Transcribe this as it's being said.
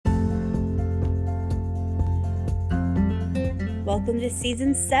Welcome to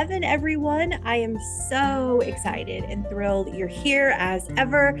season 7, everyone. I am so excited and thrilled you're here as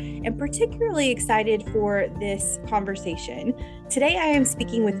ever, and particularly excited for this conversation. Today, I am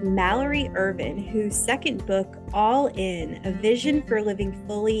speaking with Mallory Ervin, whose second book, All In, A Vision for Living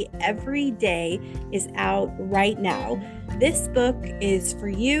Fully Every Day, is out right now. This book is for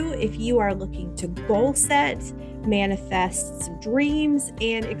you if you are looking to goal set, manifest some dreams,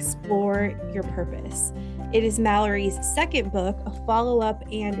 and explore your purpose. It is Mallory's second book, a follow-up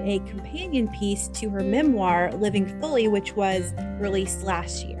and a companion piece to her memoir, Living Fully, which was released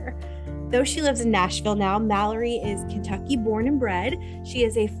last year. Though she lives in Nashville now, Mallory is Kentucky born and bred. She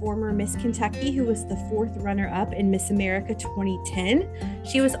is a former Miss Kentucky who was the 4th runner-up in Miss America 2010.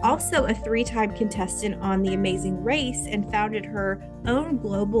 She was also a 3-time contestant on The Amazing Race and founded her own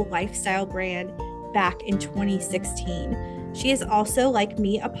global lifestyle brand back in 2016. She is also, like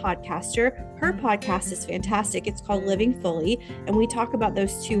me, a podcaster. Her podcast is fantastic. It's called Living Fully, and we talk about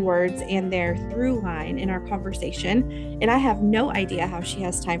those 2 words and their through line in our conversation. And I have no idea how she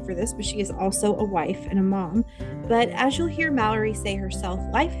has time for this, but she is also a wife and a mom. But as you'll hear Mallory say herself,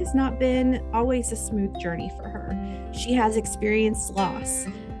 life has not been always a smooth journey for her. She has experienced loss,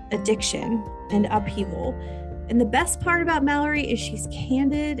 addiction, and upheaval. And the best part about Mallory is she's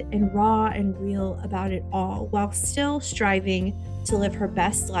candid and raw and real about it all, while still striving to live her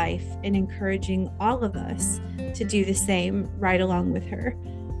best life and encouraging all of us to do the same right along with her.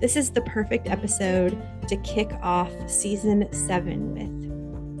 This is the perfect episode to kick off season 7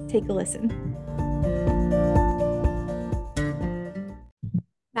 with. Take a listen.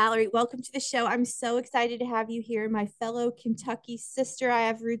 Mallory, welcome to the show. I'm so excited to have you here, my fellow Kentucky sister. I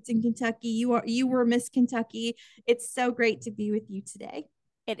have roots in Kentucky. You were Miss Kentucky. It's so great to be with you today.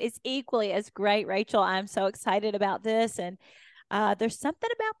 It is equally as great, Rachel. I'm so excited about this. And there's something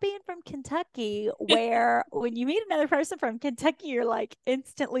about being from Kentucky where when you meet another person from Kentucky, you're like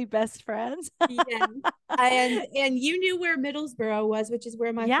instantly best friends. Yeah. And you knew where Middlesboro was, which is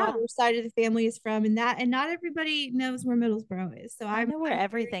where my father's side of the family is from, and not everybody knows where Middlesboro is. So I know where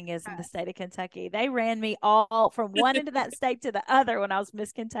everything is in the state of Kentucky. They ran me all from one end of that state to the other when I was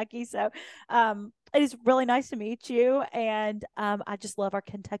Miss Kentucky. So it is really nice to meet you, and I just love our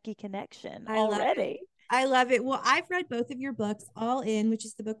Kentucky connection already. I love it. Well, I've read both of your books. All In, which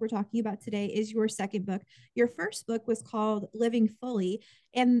is the book we're talking about today, is your second book. Your first book was called Living Fully.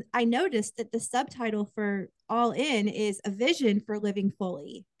 And I noticed that the subtitle for All In is A Vision for Living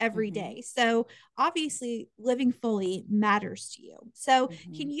Fully Every Day. So obviously, living fully matters to you. So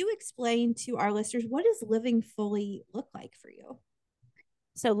can you explain to our listeners, what does living fully look like for you?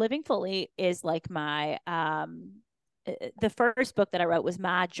 So living fully is like my the first book that I wrote was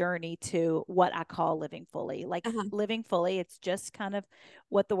my journey to what I call living fully. Like living fully, it's just kind of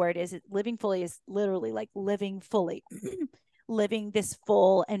what the word is. Living fully is literally like living fully, living this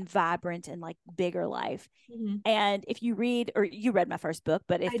full and vibrant and like bigger life. And if you read, or you read my first book,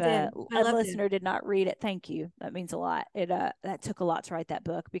 but if a listener did not read it, thank you. That means a lot. That took a lot to write that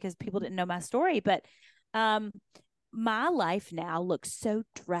book because people didn't know my story. But my life now looks so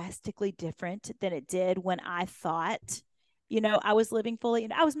drastically different than it did when I thought, I was living fully,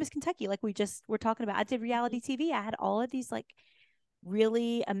 and I was Miss Kentucky. Like we just were talking about, I did reality TV. I had all of these like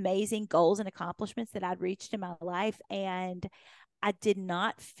really amazing goals and accomplishments that I'd reached in my life. And I did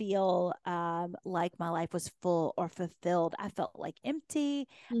not feel like my life was full or fulfilled. I felt like empty.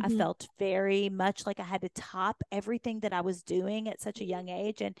 I felt very much like I had to top everything that I was doing at such a young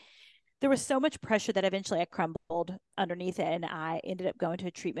age. And there was so much pressure that eventually I crumbled underneath it, and I ended up going to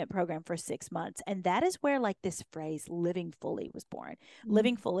a treatment program for 6 months. And that is where like this phrase living fully was born.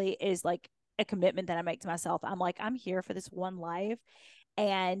 Living fully is like a commitment that I make to myself. I'm like, I'm here for this one life,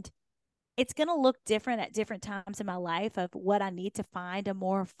 and it's going to look different at different times in my life of what I need to find a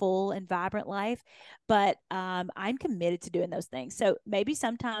more full and vibrant life. But I'm committed to doing those things. So maybe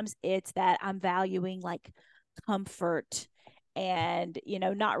sometimes it's that I'm valuing like comfort and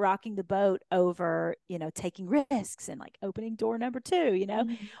not rocking the boat over taking risks and like opening door number 2,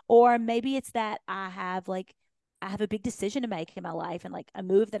 or maybe it's that I have a big decision to make in my life and like a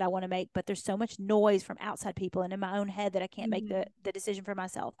move that I want to make, but there's so much noise from outside people and in my own head that I can't make the decision for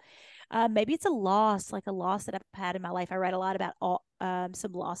myself. Maybe it's a loss that I've had in my life. I write a lot about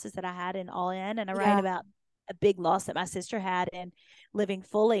some losses that I had in All In, and I write about a big loss that my sister had in Living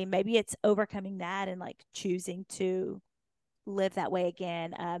Fully. Maybe it's overcoming that and like choosing to live that way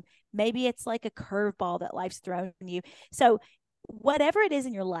again. Maybe it's like a curveball that life's thrown you. So whatever it is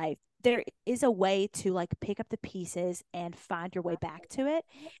in your life, there is a way to like pick up the pieces and find your way back to it.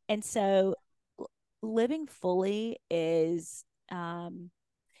 And so living fully is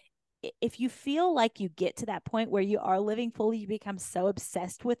if you feel like you get to that point where you are living fully, you become so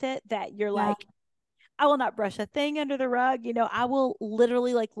obsessed with it that you're like, I will not brush a thing under the rug. I will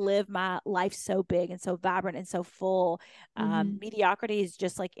literally like live my life so big and so vibrant and so full. Mediocrity is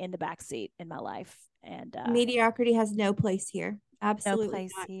just like in the back seat in my life. And mediocrity has no place here. no Absolutely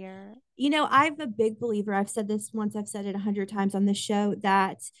place not. here. I'm a big believer. I've said this once, I've said it 100 times on this show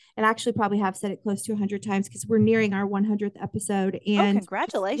that, and actually probably have said it close to 100 times because we're nearing our 100th episode. And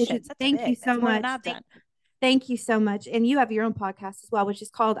congratulations. That's thank you big. so That's more much. than I've done. Thank you so much. And you have your own podcast as well, which is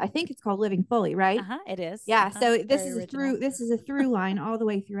called, I think it's called Living Fully, right? It is. Yeah. So this is a through line all the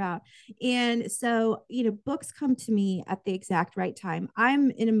way throughout. And so, books come to me at the exact right time. I'm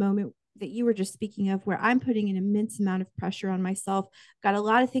in a moment that you were just speaking of where I'm putting an immense amount of pressure on myself. Got a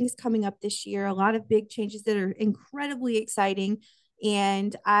lot of things coming up this year, a lot of big changes that are incredibly exciting.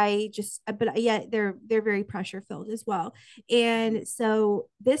 And but yeah, they're very pressure filled as well. And so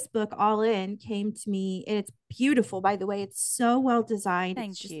this book, All In, came to me, and it's beautiful, by the way. It's so well designed.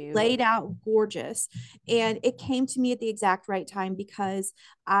 Thank it's just you. laid out gorgeous. And it came to me at the exact right time because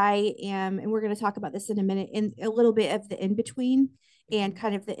I am, and we're going to talk about this in a minute, in a little bit of the in between and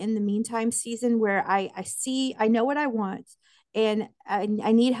kind of the in the meantime season where I know what I want, and I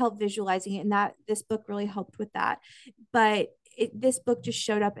need help visualizing it. And that this book really helped with that. But this book just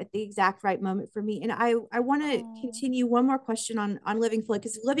showed up at the exact right moment for me. And I want to continue one more question on Living Fully,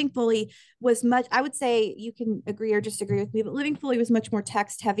 because Living Fully was much, I would say you can agree or disagree with me, but Living Fully was much more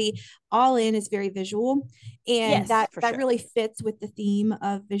text heavy. All In is very visual. And that really fits with the theme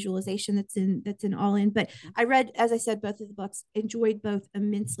of visualization that's in All In. But I read, as I said, both of the books, enjoyed both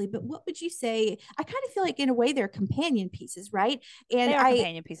immensely. But what would you say? I kind of feel like in a way they're companion pieces, right? And they are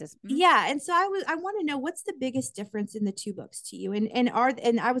companion pieces. Yeah. And so I want to know, what's the biggest difference in the two books to you? And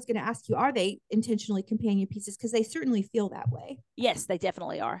I was going to ask you, are they intentionally companion pieces? Because they certainly feel that way. Yes, they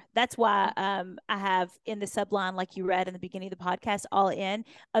definitely are. That's why I have in the subline, like you read in the beginning of the podcast, All In,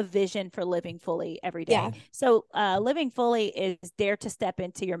 a vision for living fully every day. Yeah. So living fully is dare to step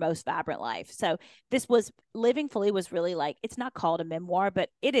into your most vibrant life. So Living Fully was really like, it's not called a memoir, but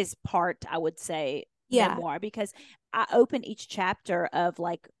it is part, I would say, memoir, because I open each chapter of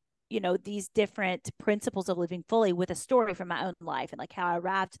like, these different principles of living fully with a story from my own life and like how I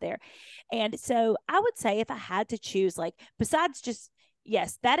arrived there. And so I would say, if I had to choose, like, besides just,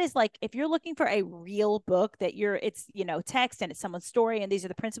 yes, that is like, if you're looking for a real book that it's text and it's someone's story and these are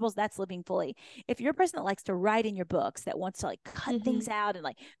the principles, that's Living Fully. If you're a person that likes to write in your books, that wants to like cut things out and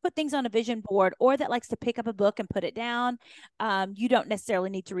like put things on a vision board, or that likes to pick up a book and put it down, you don't necessarily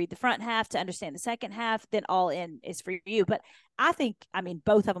need to read the front half to understand the second half, then All In is for you. But I think,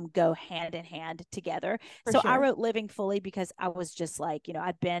 both of them go hand in hand together. For sure. I wrote Living Fully because I was just like,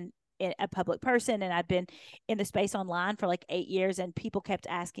 I'd been a public person and I'd been in the space online for like 8 years, and people kept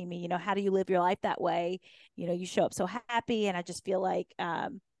asking me, how do you live your life that way? You show up so happy. And I just feel like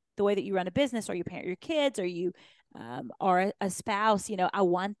the way that you run a business, or you parent your kids, or you are a spouse, I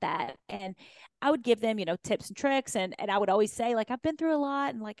want that. And I would give them, tips and tricks. And I would always say, like, I've been through a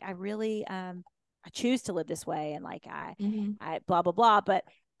lot, and like, I really, I choose to live this way. And like, I blah, blah, blah. But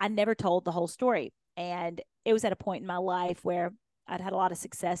I never told the whole story. And it was at a point in my life where I'd had a lot of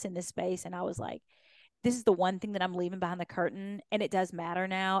success in this space. And I was like, this is the one thing that I'm leaving behind the curtain, and it does matter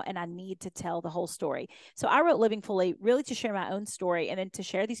now. And I need to tell the whole story. So I wrote Living Fully really to share my own story, and then to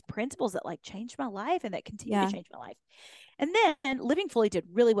share these principles that like changed my life and that continue to change my life. And then Living Fully did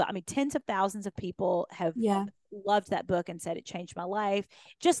really well. Tens of thousands of people have loved that book and said it changed my life.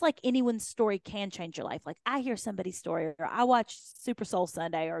 Just like anyone's story can change your life. Like, I hear somebody's story, or I watch Super Soul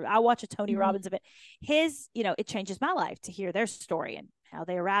Sunday, or I watch a Tony Robbins event. It changes my life to hear their story and how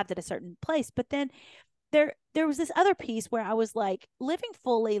they arrived at a certain place. But then there was this other piece where I was like, Living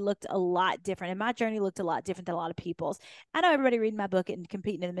Fully looked a lot different, and my journey looked a lot different than a lot of people's. I know everybody reading my book and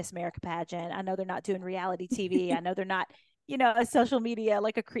competing in the Miss America pageant. I know they're not doing reality TV. I know they're not, a social media,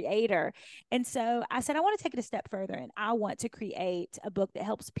 like a creator. And so I said, I want to take it a step further, and I want to create a book that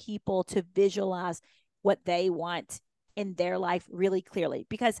helps people to visualize what they want in their life really clearly,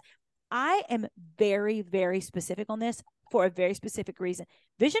 because I am very, very specific on this for a very specific reason.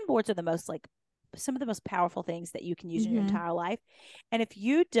 Vision boards are some of the most powerful things that you can use in your entire life. And if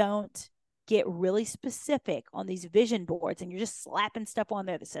you don't get really specific on these vision boards, and you're just slapping stuff on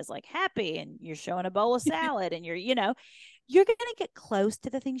there that says like happy, and you're showing a bowl of salad, and you're going to get close to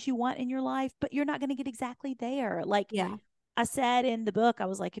the things you want in your life, but you're not going to get exactly there. Like, I said in the book, I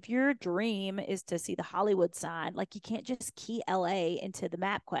was like, if your dream is to see the Hollywood sign, like, you can't just key LA into the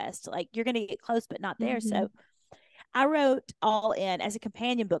MapQuest. Like, you're going to get close, but not there. So I wrote All In as a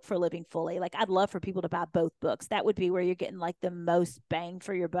companion book for Living Fully. Like, I'd love for people to buy both books. That would be where you're getting like the most bang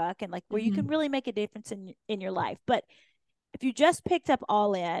for your buck, and like where you can really make a difference in your life. But if you just picked up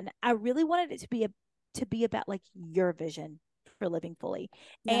All In, I really wanted it to be about like your vision for living fully.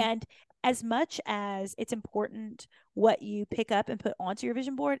 Yeah. And as much as it's important what you pick up and put onto your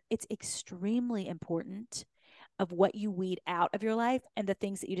vision board, it's extremely important of what you weed out of your life and the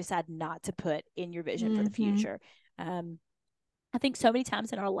things that you decide not to put in your vision for the future. I think so many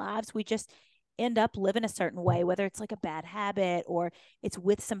times in our lives, we just end up living a certain way, whether it's like a bad habit or it's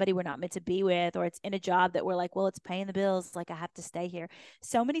with somebody we're not meant to be with, or it's in a job that we're like, well, it's paying the bills. Like, I have to stay here.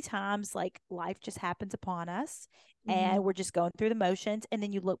 So many times, like, life just happens upon us and we're just going through the motions. And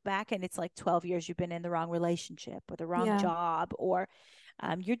then you look back and it's like 12 years you've been in the wrong relationship or the wrong job, or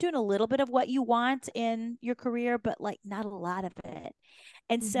you're doing a little bit of what you want in your career, but like not a lot of it.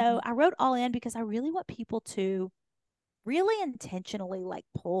 And so I wrote All In because I really want people to really intentionally like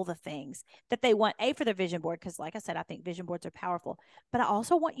pull the things that they want for their vision board, because like I said, I think vision boards are powerful, but I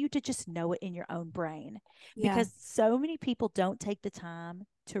also want you to just know it in your own brain, because so many people don't take the time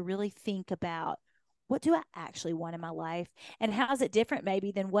to really think about, what do I actually want in my life, and how is it different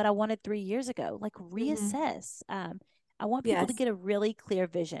maybe than what I wanted 3 years ago? Like, reassess. I want people to get a really clear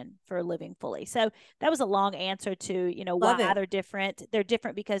vision for living fully. So that was a long answer to, why they're different. They're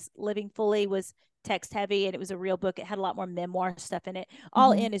different because Living Fully was text heavy and it was a real book. It had a lot more memoir stuff in it.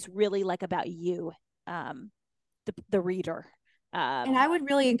 All In is really like about you, the reader. And I would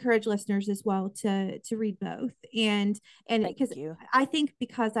really encourage listeners as well to read both. And because I think,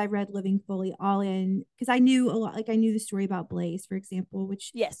 because I read Living Fully, All In, because I knew a lot, like I knew the story about Blaze, for example,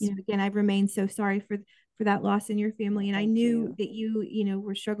 which again, I've remained so sorry for that loss in your family. And I knew that you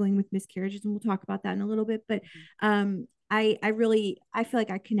were struggling with miscarriages, and we'll talk about that in a little bit. But I feel like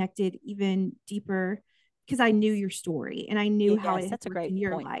I connected even deeper because I knew your story and I knew how it had worked in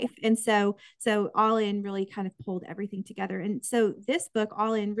your life. And so All In really kind of pulled everything together. And so this book,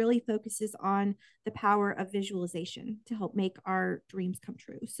 All In, really focuses on the power of visualization to help make our dreams come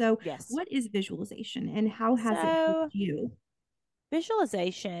true. So what is visualization and how has it helped you?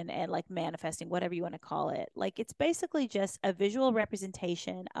 Visualization and like manifesting, whatever you want to call it, like it's basically just a visual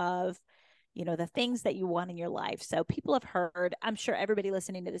representation of the things that you want in your life. So people have heard, I'm sure everybody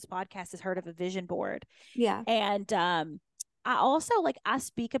listening to this podcast has heard of a vision board. And I also I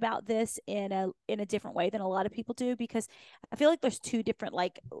speak about this in a different way than a lot of people do, because I feel like there's two different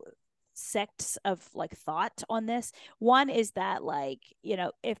sects of thought on this. One is that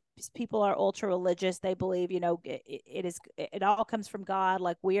if people are ultra religious, they believe it all comes from God,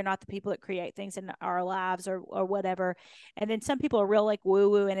 like we are not the people that create things in our lives or whatever. And then some people are real woo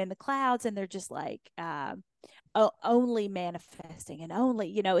woo and in the clouds, and they're just only manifesting and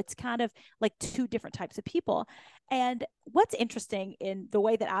only, it's kind of like two different types of people. And what's interesting in the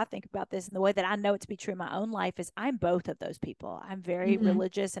way that I think about this and the way that I know it to be true in my own life is I'm both of those people. I'm very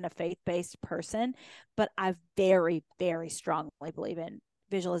religious and a faith-based person, but I very, very strongly believe in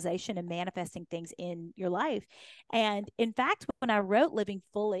visualization and manifesting things in your life. And in fact, when I wrote Living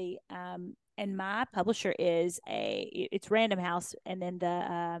Fully, and my publisher it's Random House, and then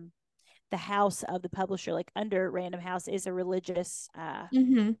the house of the publisher, under Random House, is a religious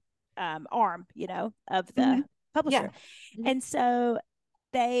arm, of the publisher. And so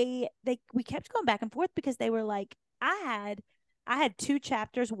we kept going back and forth because they were like, I had two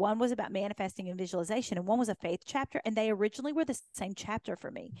chapters. One was about manifesting and visualization, and one was a faith chapter. And they originally were the same chapter for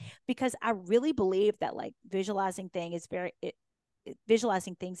me, because I really believe that visualizing things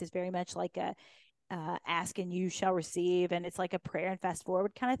is very much like a ask and you shall receive, and it's like a prayer and fast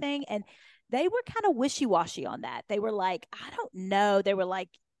forward kind of thing. And they were kind of wishy-washy on that. They were like, I don't know. They were like,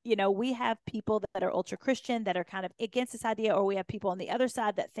 we have people that are ultra Christian that are kind of against this idea, or we have people on the other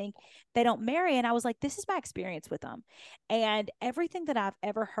side that think they don't marry. And I was like, this is my experience with them. And everything that I've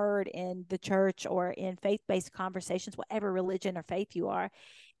ever heard in the church or in faith-based conversations, whatever religion or faith you are,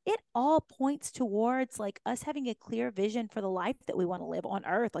 it all points towards us having a clear vision for the life that we want to live on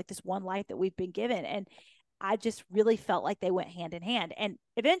earth, this one life that we've been given. And I just really felt like they went hand in hand. And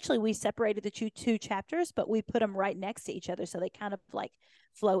eventually we separated the two chapters, but we put them right next to each other, so they kind of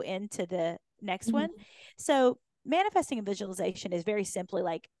flow into the next one. So manifesting and visualization is very simply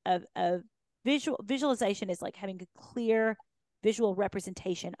a visualization is having a clear visual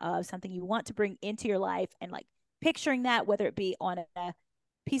representation of something you want to bring into your life, and picturing that, whether it be on a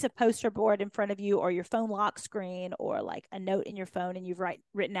piece of poster board in front of you, or your phone lock screen, or a note in your phone, and you've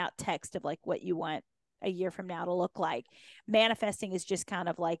written out text of what you want a year from now to look like. Manifesting is just kind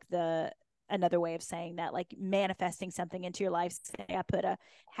of the another way of saying that, like manifesting something into your life. Say I put a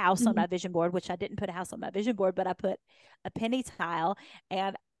house on my vision board, which I didn't put a house on my vision board, but I put a penny tile,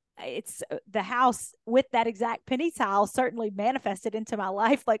 and it's the house with that exact penny tile certainly manifested into my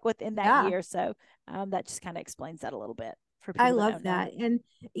life like within that year. So that just kind of explains that a little bit for people. I love that. And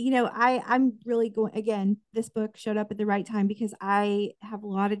I'm really going, again, this book showed up at the right time because I have a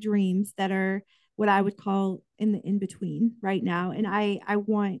lot of dreams that are what I would call in the in between right now. And I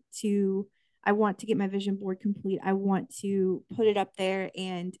want to get my vision board complete. I want to put it up there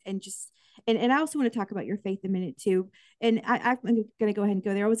and just and I also want to talk about your faith a minute too. And I'm going to go ahead and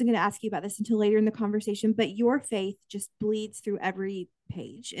go there. I wasn't going to ask you about this until later in the conversation, but your faith just bleeds through every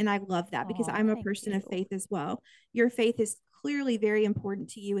page. And I love that because I'm a person of faith as well. Your faith is clearly very important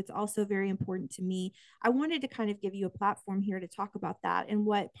to you. It's also very important to me. I wanted to kind of give you a platform here to talk about that and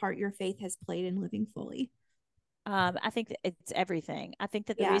what part your faith has played in living fully. I think that it's everything. I think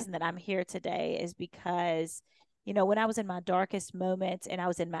that the reason that I'm here today is because, when I was in my darkest moments and I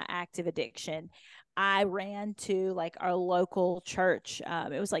was in my active addiction, I ran to like our local church.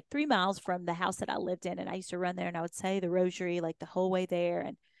 It was like 3 miles from the house that I lived in. And I used to run there and I would say the rosary like the whole way there.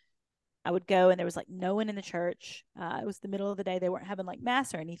 And I would go and there was like no one in the church. It was the middle of the day. They weren't having like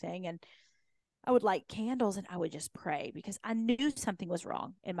mass or anything. And I would light candles and I would just pray because I knew something was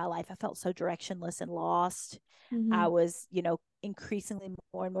wrong in my life. I felt so directionless and lost. I was, increasingly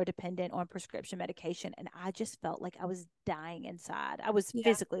more and more dependent on prescription medication. And I just felt like I was dying inside. I was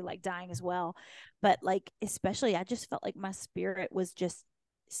physically like dying as well. But like, especially, I just felt like my spirit was just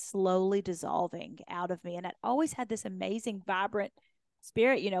slowly dissolving out of me. And I'd always had this amazing, vibrant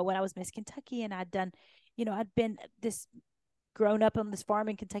spirit, when I was Miss Kentucky and I'd done, I'd been this grown up on this farm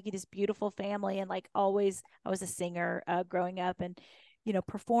in Kentucky, this beautiful family. And like always, I was a singer growing up and,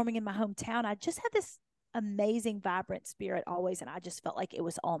 performing in my hometown. I just had this amazing, vibrant spirit always. And I just felt like it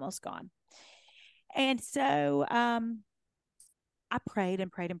was almost gone. And so I prayed and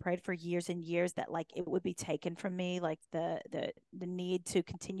prayed and prayed for years and years that like it would be taken from me, like the need to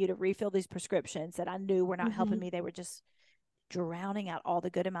continue to refill these prescriptions that I knew were not helping me. They were just drowning out all the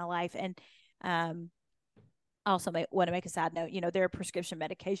good in my life. And also want to make a side note, there are prescription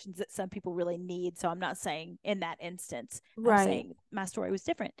medications that some people really need. So I'm not saying in that instance, I'm saying my story was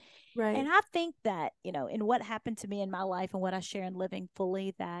different. Right. And I think that, in what happened to me in my life and what I share in Living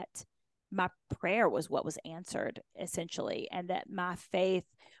Fully, that my prayer was what was answered essentially. And that my faith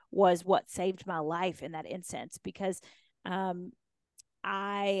was what saved my life in that instance, because I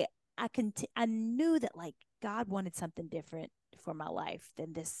knew that like God wanted something different for my life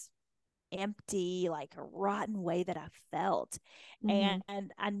than this empty, like a rotten way that I felt.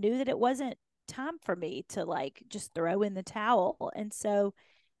 And I knew that it wasn't time for me to like just throw in the towel. And so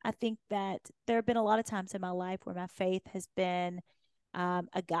I think that there have been a lot of times in my life where my faith has been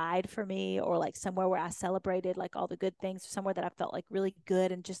a guide for me, or like somewhere where I celebrated like all the good things, somewhere that I felt like really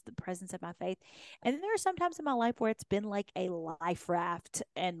good and just the presence of my faith. And then there are some times in my life where it's been like a life raft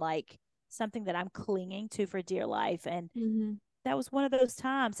and like something that I'm clinging to for dear life. And that was one of those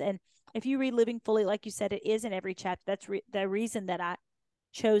times. And if you read Living Fully, like you said, it is in every chapter. That's the reason that I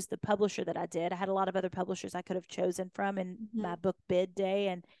chose the publisher that I did. I had a lot of other publishers I could have chosen from in my book bid day.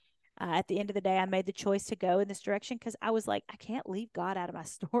 And at the end of the day, I made the choice to go in this direction because I was like, I can't leave God out of my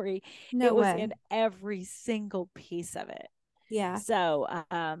story. It was in every single piece of it. Yeah. So,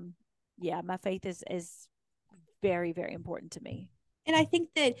 my faith is very, very important to me. And I think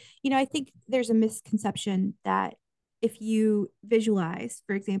that, I think there's a misconception that if you visualize,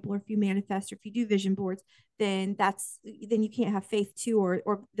 for example, or if you manifest, or if you do vision boards, then you can't have faith too,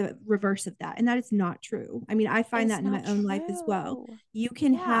 or the reverse of that. And that is not true. I mean, I find that in my own life as well. You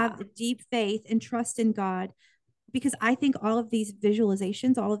can have a deep faith and trust in God, because I think all of these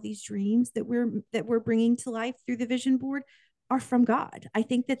visualizations, all of these dreams that we're bringing to life through the vision board are from God. I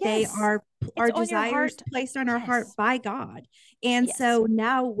think that they are our desires placed on our heart by God. And so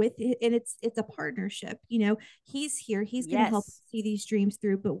now with it, and it's a partnership, he's here, he's going to help us see these dreams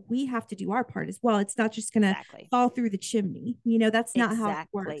through, but we have to do our part as well. It's not just going to fall through the chimney. That's not how it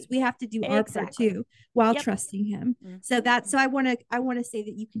works. We have to do our part too, while trusting him. So I want to say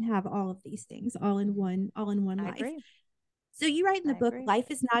that you can have all of these things all in one life. Agree. So you write in the book,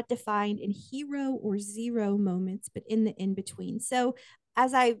 life is not defined in hero or zero moments, but in the in-between. So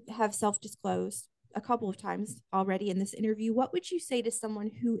as I have self-disclosed a couple of times already in this interview, what would you say to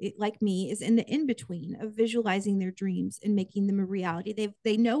someone who, like me, is in the in-between of visualizing their dreams and making them a reality?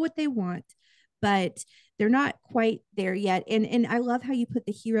 They know what they want, but they're not quite there yet. And I love how you put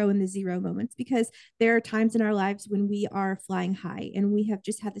the hero and the zero moments, because there are times in our lives when we are flying high and we have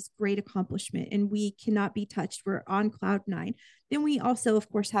just had this great accomplishment and we cannot be touched. We're on cloud nine. Then we also, of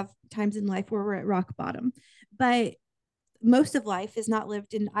course, have times in life where we're at rock bottom. But most of life is not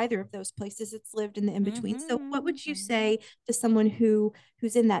lived in either of those places. It's lived in the in between. So what would you say to someone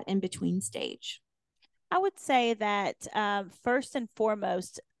who's in that in between stage? I would say that first and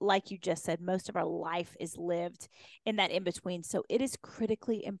foremost, like you just said, most of our life is lived in that in between. So it is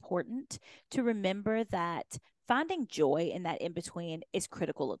critically important to remember that finding joy in that in between is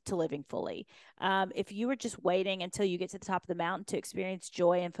critical to living fully. If you are just waiting until you get to the top of the mountain to experience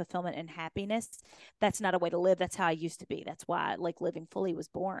joy and fulfillment and happiness, that's not a way to live. That's how I used to be. That's why like living fully was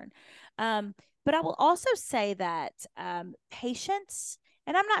born. But I will also say that patience,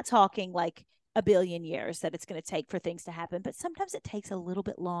 and I'm not talking like a billion years that it's going to take for things to happen, but sometimes it takes a little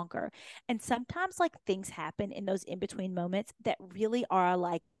bit longer. And sometimes like things happen in those in between moments that really are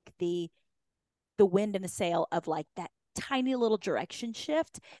like the wind in the sail of like that tiny little direction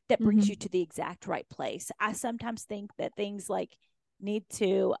shift that brings you to the exact right place. I sometimes think that things like need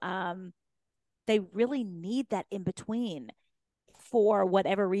to they really need that in between for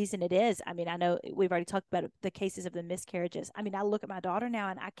whatever reason it is. I mean, I know we've already talked about the cases of the miscarriages. I mean, I look at my daughter now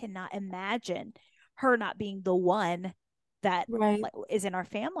and I cannot imagine her not being the one that Right. like, is in our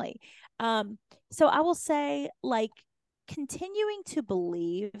family. So I will say, like, continuing to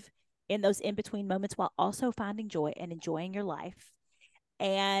believe in those in between moments while also finding joy and enjoying your life,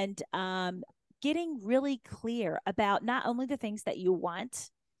 and getting really clear about not only the things that you want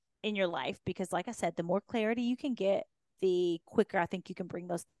in your life, because, like I said, the more clarity you can get, the quicker I think you can bring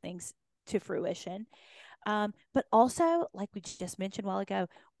those things to fruition. But also, like we just mentioned a while ago,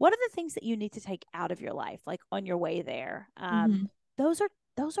 what are the things that you need to take out of your life, like on your way there? Those are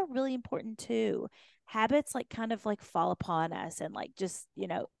those are really important too. Habits like kind of like fall upon us, and like just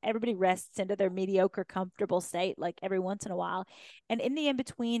everybody rests into their mediocre, comfortable state like every once in a while, and in the in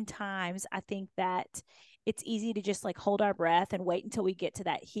between times, I think that it's easy to just like hold our breath and wait until we get to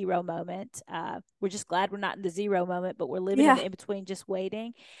that hero moment. We're just glad we're not in the zero moment, but we're living in Yeah. the in between, just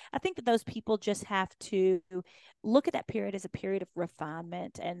waiting. I think that those people just have to look at that period as a period of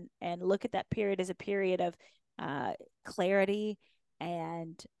refinement, and look at that period as a period of clarity,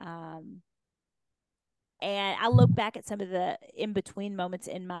 and I look back at some of the in between moments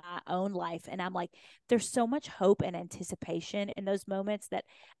in my own life, and I'm like, there's so much hope and anticipation in those moments that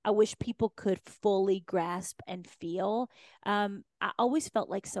I wish people could fully grasp and feel. I always felt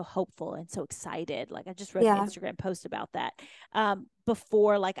like so hopeful and so excited. Like I just wrote an Yeah. Instagram post about that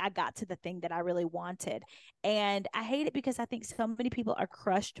before like I got to the thing that I really wanted. And I hate it because I think so many people are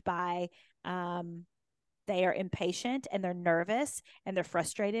crushed by they are impatient and they're nervous and they're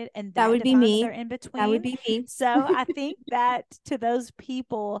frustrated, and That that would be defines their me. in That would between. be me. So I think that to those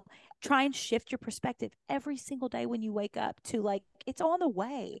people, try and shift your perspective every single day when you wake up to like it's on the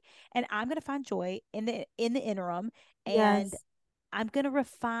way, and I'm going to find joy in the interim, and Yes. I'm going to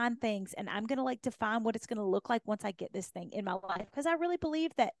refine things, and I'm going to like define what it's going to look like once I get this thing in my life, because I really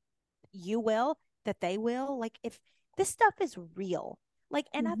believe that you will, that they will. Like if this stuff is real, like,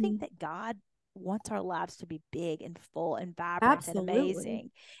 and I think Mm-hmm. that God wants our lives to be big and full and vibrant and Absolutely.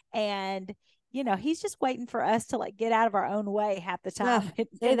 amazing. And he's just waiting for us to like get out of our own way half the Ugh, time, in,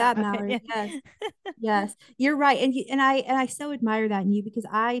 say in my that, Mallory. opinion. Yes. Yes, you're right, and I so admire that in you, because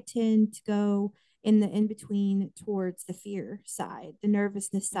I tend to go in the in between towards the fear side, the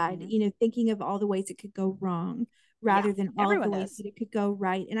nervousness side, Hmm. thinking of all the ways it could go wrong Yeah, rather than all of the everyone ways does. that it could go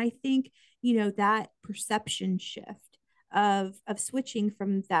right. And I think that perception shift of switching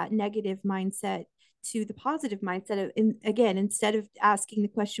from that negative mindset to the positive mindset of, and again, instead of asking the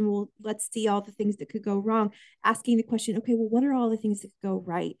question, well, let's see all the things that could go wrong, asking the question, okay, well, what are all the things that could go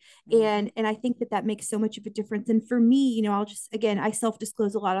right? Hmm. And I think that makes so much of a difference. And for me, I'll just, again, I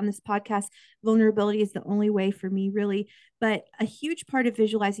self-disclose a lot on this podcast. Vulnerability is the only way for me, really. But a huge part of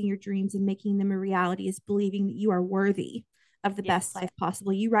visualizing your dreams and making them a reality is believing that you are worthy of the best Yes. life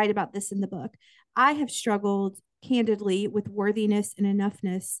possible. You write about this in the book. I have struggled candidly with worthiness and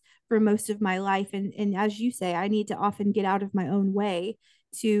enoughness for most of my life, and as you say, I need to often get out of my own way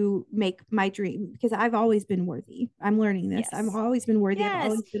to make my dream, because I've always been worthy. I'm learning this. I've Yes. always been worthy. I've Yes.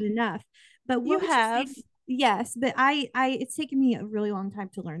 always been enough. But You what would you say? have. Yes, but I it's taken me a really long time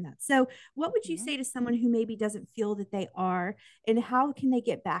to learn that. So, what would you Mhm. say to someone who maybe doesn't feel that they are, and how can they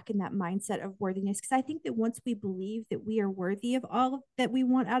get back in that mindset of worthiness? Because I think that once we believe that we are worthy of all that we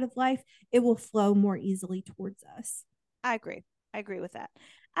want out of life, it will flow more easily towards us. I agree. I agree with that.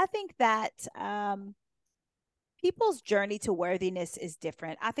 I think that people's journey to worthiness is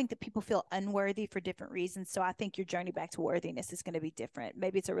different. I think that people feel unworthy for different reasons. So I think your journey back to worthiness is going to be different.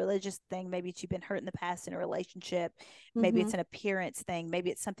 Maybe it's a religious thing. Maybe it's you've been hurt in the past in a relationship. Maybe it's an appearance thing. Maybe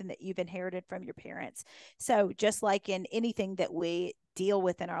it's something that you've inherited from your parents. So just like in anything that we deal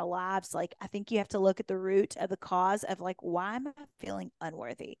with in our lives, like I think you have to look at the root of the cause of like, why am I feeling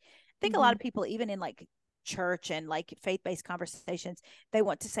unworthy? I think a lot of people, even in like church and like faith-based conversations, they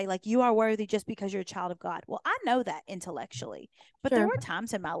want to say like, you are worthy just because you're a child of God. Well, I know that intellectually, but there were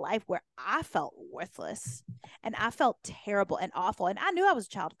times in my life where I felt worthless and I felt terrible and awful, and I knew I was a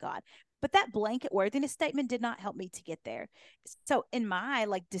child of God, but that blanket worthiness statement did not help me to get there. So in my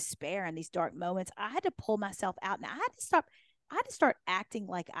like despair and these dark moments, I had to pull myself out, and I had to start acting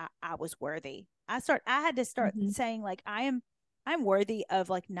like I was worthy. I had to start saying like, I'm worthy of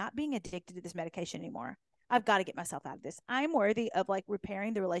like not being addicted to this medication anymore. I've got to get myself out of this. I'm worthy of like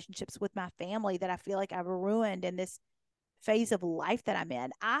repairing the relationships with my family that I feel like I've ruined in this phase of life that I'm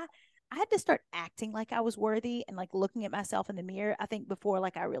in. I had to start acting like I was worthy and like looking at myself in the mirror. I think before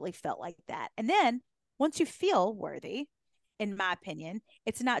like I really felt like that. And then once you feel worthy, in my opinion,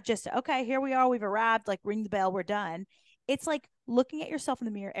 it's not just, okay, here we are, we've arrived, like ring the bell, we're done. It's like looking at yourself in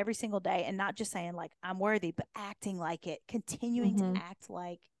the mirror every single day and not just saying like I'm worthy, but acting like it, continuing to act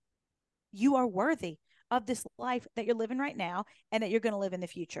like you are worthy of this life that you're living right now and that you're going to live in the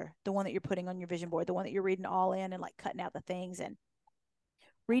future, the one that you're putting on your vision board, the one that you're reading all in and like cutting out the things and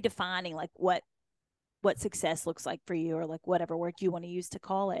redefining like what success looks like for you, or like whatever word you want to use to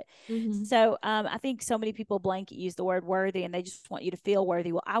call it. So I think so many people blanket use the word worthy and they just want you to feel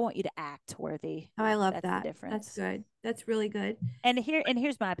worthy. Well, I want you to act worthy. Oh, I love That's that. the difference. That's good. That's really good. And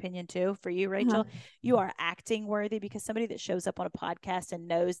here's my opinion too for you, Rachel. You are acting worthy because somebody that shows up on a podcast and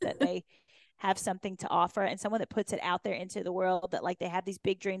knows that they have something to offer, and someone that puts it out there into the world that like they have these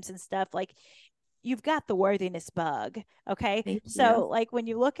big dreams and stuff, like you've got the worthiness bug. Okay. Thank So you. like when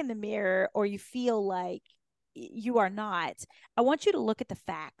you look in the mirror or you feel like you are not, I want you to look at the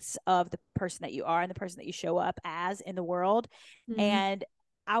facts of the person that you are and the person that you show up as in the world. And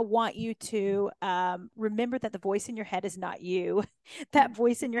I want you to remember that the voice in your head is not you. That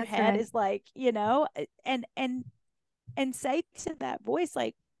voice in your head is like, you know, and say to that voice,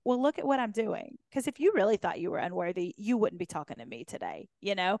 like, well, look at what I'm doing. Because if you really thought you were unworthy, you wouldn't be talking to me today,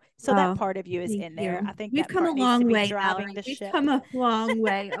 you know? So that part of you is in there. I think we've that come part a needs to long be way, driving Mallory. the We've ship. come a long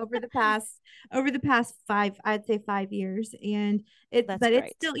way over the past I'd say 5 years. And That's but great.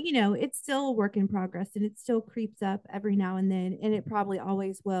 it's still, you know, it's still a work in progress, and it still creeps up every now and then, and it probably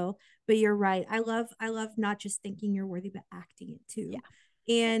always will. But you're right. I love not just thinking you're worthy, but acting it too. Yeah.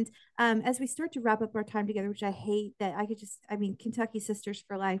 And as we start to wrap up our time together, which I hate that I could just, I mean, Kentucky Sisters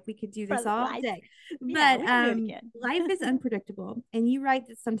for life, we could do this all day. Yeah, but we can do it again. life is unpredictable. And you write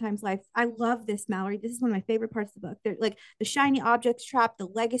that sometimes life, I love this, Mallory. This is one of my favorite parts of the book. They're like the shiny objects trap, the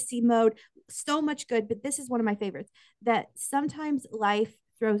legacy mode, so much good. But this is one of my favorites, that sometimes life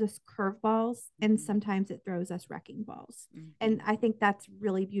throws us curveballs and sometimes it throws us wrecking balls. And I think that's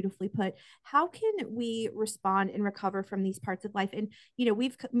really beautifully put. How can we respond and recover from these parts of life? And you know,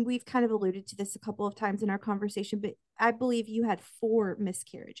 we've kind of alluded to this a couple of times in our conversation, but I believe you had 4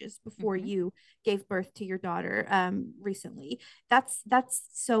 miscarriages before you gave birth to your daughter recently. That's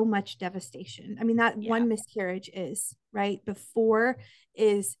so much devastation. I mean, that one miscarriage is right before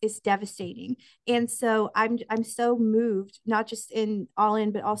is devastating. And so I'm so moved, not just in All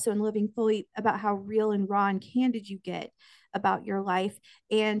In, but also in Living Fully, about how real and raw and candid you get about your life.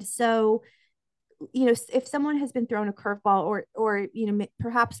 And so, you know, if someone has been thrown a curveball, or you know,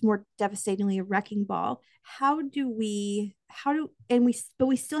 perhaps more devastatingly a wrecking ball, but we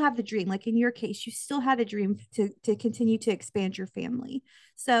still have the dream. Like in your case, you still had a dream to continue to expand your family.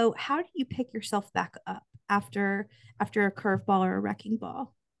 So how do you pick yourself back up after a curveball or a wrecking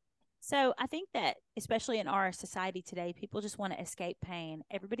ball? So I think that especially in our society today, people just want to escape pain.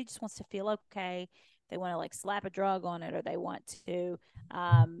 Everybody just wants to feel okay. They want to like slap a drug on it, or they want to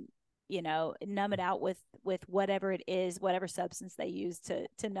you know, numb it out with whatever it is, whatever substance they use to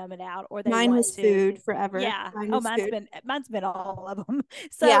numb it out, or they Mine want was to food forever. Yeah. Mine's been all of them.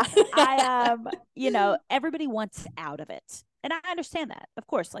 So Yeah. I you know, everybody wants out of it. And I understand that. Of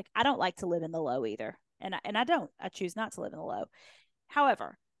course, like I don't like to live in the low either. And I choose not to live in the low.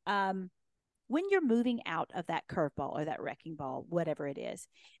 However, when you're moving out of that curveball or that wrecking ball, whatever it is,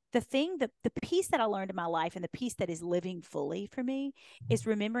 the piece that I learned in my life, and the piece that is living fully for me, is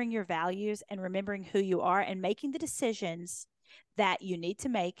remembering your values and remembering who you are and making the decisions that you need to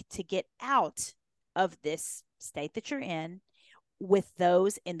make to get out of this state that you're in with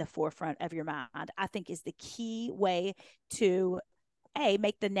those in the forefront of your mind. I think is the key way to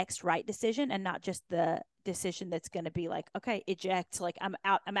make the next right decision and not just the decision that's going to be like, okay, eject, like I'm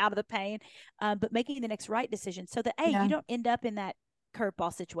out of the pain, but making the next right decision so that you don't end up in that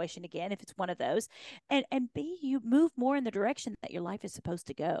curveball situation again if it's one of those, and B, you move more in the direction that your life is supposed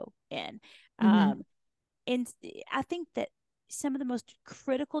to go in. And I think that some of the most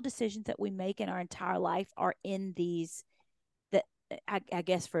critical decisions that we make in our entire life are in these, that I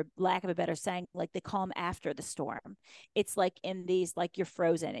guess, for lack of a better saying, like the calm after the storm. It's like in these, like you're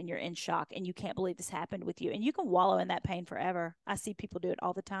frozen and you're in shock and you can't believe this happened with you, and you can wallow in that pain forever. I see people do it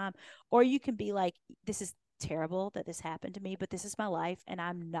all the time. Or you can be like, this is terrible that this happened to me, but this is my life and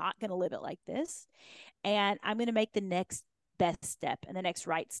I'm not going to live it like this, and I'm going to make the next best step and the next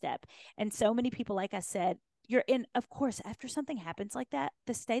right step. And so many people, like I said, you're in, of course, after something happens like that,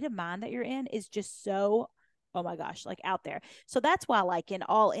 the state of mind that you're in is just so, oh my gosh, like out there. So that's why, like in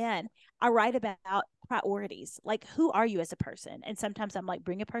All In, I write about priorities. Like, who are you as a person? And sometimes I'm like,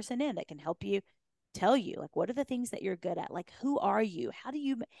 bring a person in that can help you, tell you, like, what are the things that you're good at? Like, who are you? How do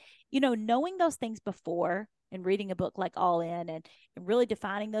you, knowing those things before and reading a book like All In, and really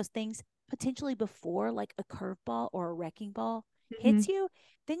defining those things potentially before like a curveball or a wrecking ball hits you,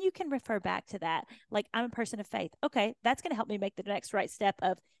 then you can refer back to that. Like, I'm a person of faith. Okay, that's going to help me make the next right step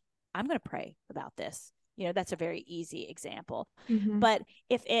of, I'm going to pray about this. That's a very easy example. But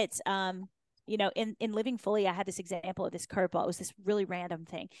if it's, in Living Fully, I had this example of this curveball. It was this really random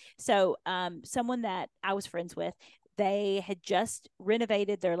thing. So someone that I was friends with, they had just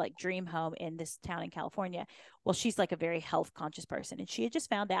renovated their like dream home in this town in California. Well, she's like a very health conscious person, and she had just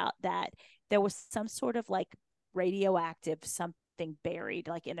found out that there was some sort of like radioactive something buried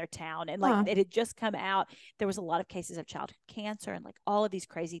like in their town, and like it had just come out. There was a lot of cases of childhood cancer and like all of these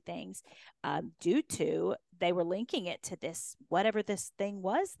crazy things, due to, they were linking it to this, whatever this thing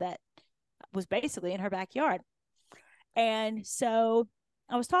was that was basically in her backyard. And so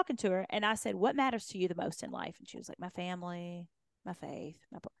I was talking to her and I said, what matters to you the most in life? And she was like, my family, my faith,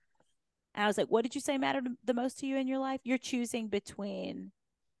 and I was like, what did you say mattered the most to you in your life? You're choosing between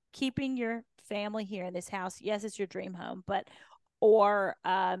keeping your family here in this house. Yes, it's your dream home, but or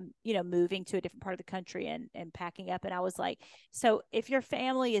moving to a different part of the country and packing up. And I was like, so if your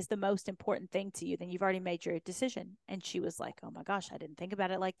family is the most important thing to you, then you've already made your decision. And she was like, oh my gosh, I didn't think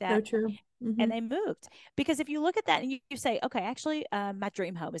about it like that. So true. And they moved. Because if you look at that and you say, okay, actually, my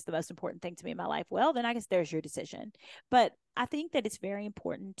dream home is the most important thing to me in my life, well, then I guess there's your decision. But I think that it's very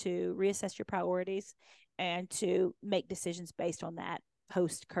important to reassess your priorities and to make decisions based on that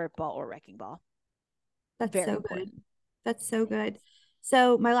post curveball or wrecking ball. That's very so important. Good. That's so good.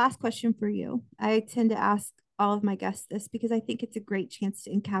 So my last question for you, I tend to ask all of my guests this because I think it's a great chance to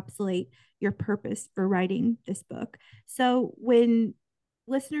encapsulate your purpose for writing this book. So when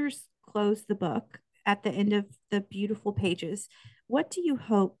listeners close the book at the end of the beautiful pages, what do you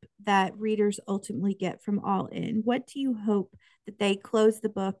hope that readers ultimately get from All In? What do you hope that they close the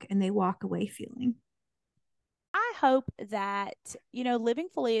book and they walk away feeling? I hope that, Living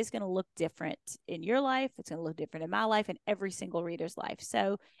Fully is going to look different in your life. It's going to look different in my life and every single reader's life.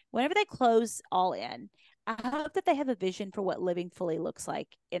 So whenever they close All In, I hope that they have a vision for what living fully looks like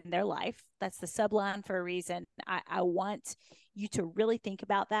in their life. That's the subline for a reason. I want you to really think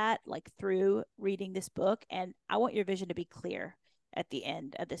about that, like through reading this book. And I want your vision to be clear at the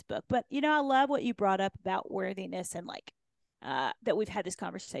end of this book. But, I love what you brought up about worthiness and like that we've had this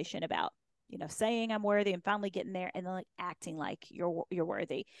conversation about, saying I'm worthy and finally getting there and then like acting like you're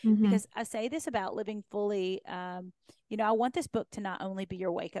worthy. Because I say this about living fully. I want this book to not only be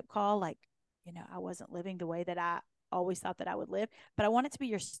your wake up call, like, I wasn't living the way that I always thought that I would live, but I want it to be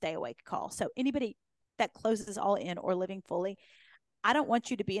your stay awake call. So anybody that closes All In or Living Fully, I don't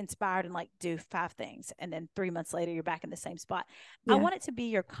want you to be inspired and like do 5 things and then 3 months later you're back in the same spot. Yeah. I want it to be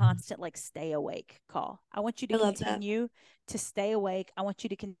your constant like stay awake call. I want you to continue to stay awake. I want you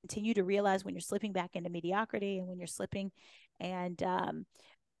to continue to realize when you're slipping back into mediocrity and when you're slipping and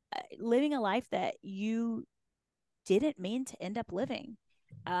living a life that you didn't mean to end up living.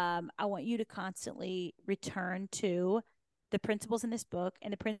 I want you to constantly return to the principles in this book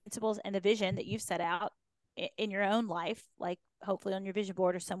and the principles and the vision that you've set out in your own life, like hopefully on your vision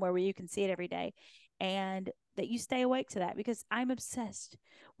board or somewhere where you can see it every day, and that you stay awake to that, because I'm obsessed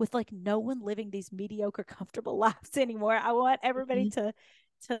with like no one living these mediocre, comfortable lives anymore. I want everybody to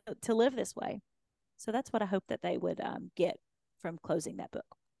live this way. So that's what I hope that they would get from closing that book.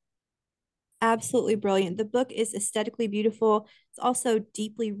 Absolutely brilliant. The book is aesthetically beautiful. It's also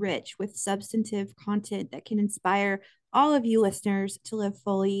deeply rich with substantive content that can inspire all of you listeners to live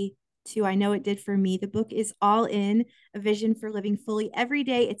fully too. I know it did for me. The book is All In, A Vision for Living Fully Every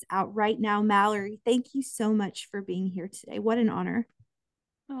Day. It's out right now. Mallory, thank you so much for being here today. What an honor.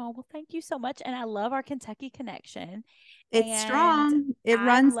 Oh, well, thank you so much. And I love our Kentucky connection. It's strong. It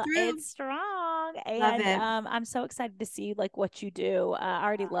runs through. It's strong. Love And it. I'm so excited to see like what you do. I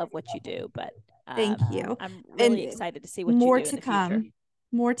already love what you do, but thank you. I'm really excited to see what more you do to in the come. future.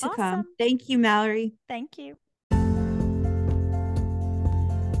 More to come. Thank you, Mallory. Thank you.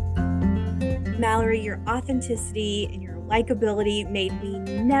 Mallory, your authenticity and your likability made me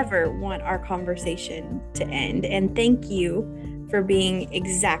never want our conversation to end. And thank you for being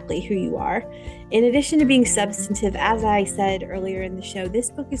exactly who you are. In addition to being substantive, as I said earlier in the show, this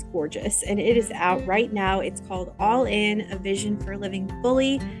book is gorgeous and it is out right now. It's called All In, A Vision for Living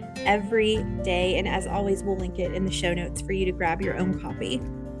Fully Every Day. And as always, we'll link it in the show notes for you to grab your own copy.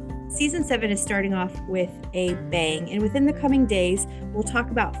 Season 7 is starting off with a bang, and within the coming days, we'll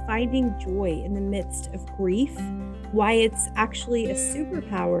talk about finding joy in the midst of grief, why it's actually a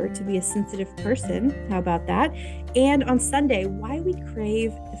superpower to be a sensitive person. How about that? And on Sunday, why we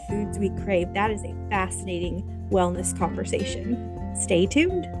crave the foods we crave. That is a fascinating wellness conversation. Stay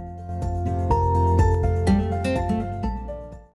tuned.